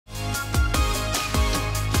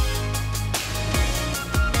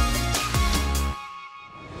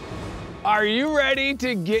Are you ready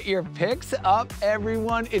to get your picks up,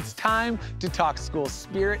 everyone? It's time to talk school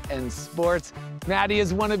spirit and sports. Mattie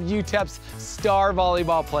is one of UTEP's star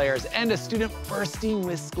volleyball players and a student bursting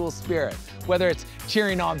with school spirit. Whether it's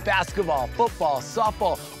cheering on basketball, football,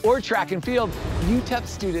 softball, or track and field, UTEP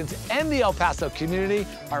students and the El Paso community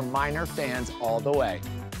are minor fans all the way.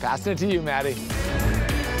 Passing it to you, Mattie.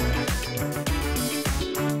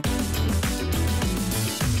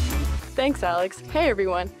 Thanks, Alex. Hey,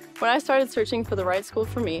 everyone. When I started searching for the right school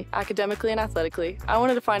for me, academically and athletically, I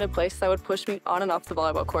wanted to find a place that would push me on and off the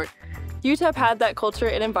volleyball court. UTEP had that culture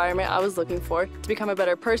and environment I was looking for to become a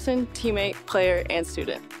better person, teammate, player, and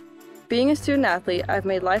student. Being a student athlete, I've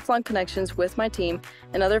made lifelong connections with my team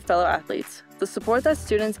and other fellow athletes. The support that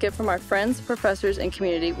students get from our friends, professors, and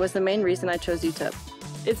community was the main reason I chose UTEP.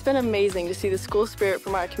 It's been amazing to see the school spirit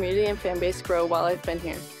from our community and fan base grow while I've been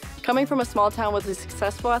here. Coming from a small town with a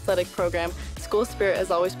successful athletic program, school spirit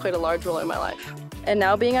has always played a large role in my life. And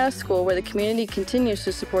now being at a school where the community continues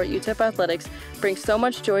to support UTEP athletics brings so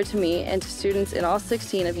much joy to me and to students in all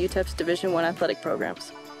 16 of UTEP's Division I athletic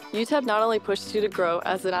programs. UTEP not only pushes you to grow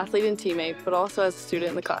as an athlete and teammate, but also as a student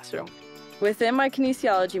in the classroom. Within my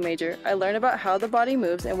kinesiology major, I learn about how the body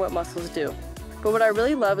moves and what muscles do. But what I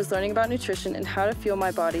really love is learning about nutrition and how to fuel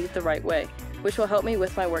my body the right way, which will help me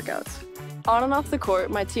with my workouts. On and off the court,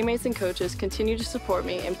 my teammates and coaches continue to support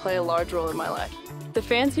me and play a large role in my life. The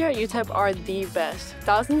fans here at UTEP are the best.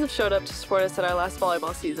 Thousands have showed up to support us at our last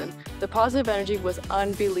volleyball season. The positive energy was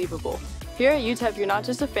unbelievable. Here at UTEP, you're not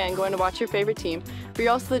just a fan going to watch your favorite team, but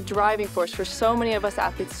you're also the driving force for so many of us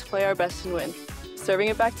athletes to play our best and win. Serving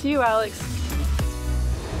it back to you, Alex.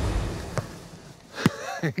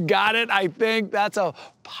 Got it, I think. That's a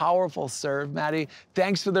powerful serve, Mattie.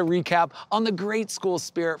 Thanks for the recap on the great school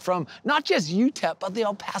spirit from not just UTEP, but the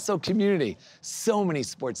El Paso community. So many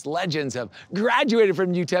sports legends have graduated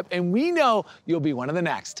from UTEP, and we know you'll be one of the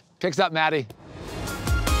next. Picks up, Mattie.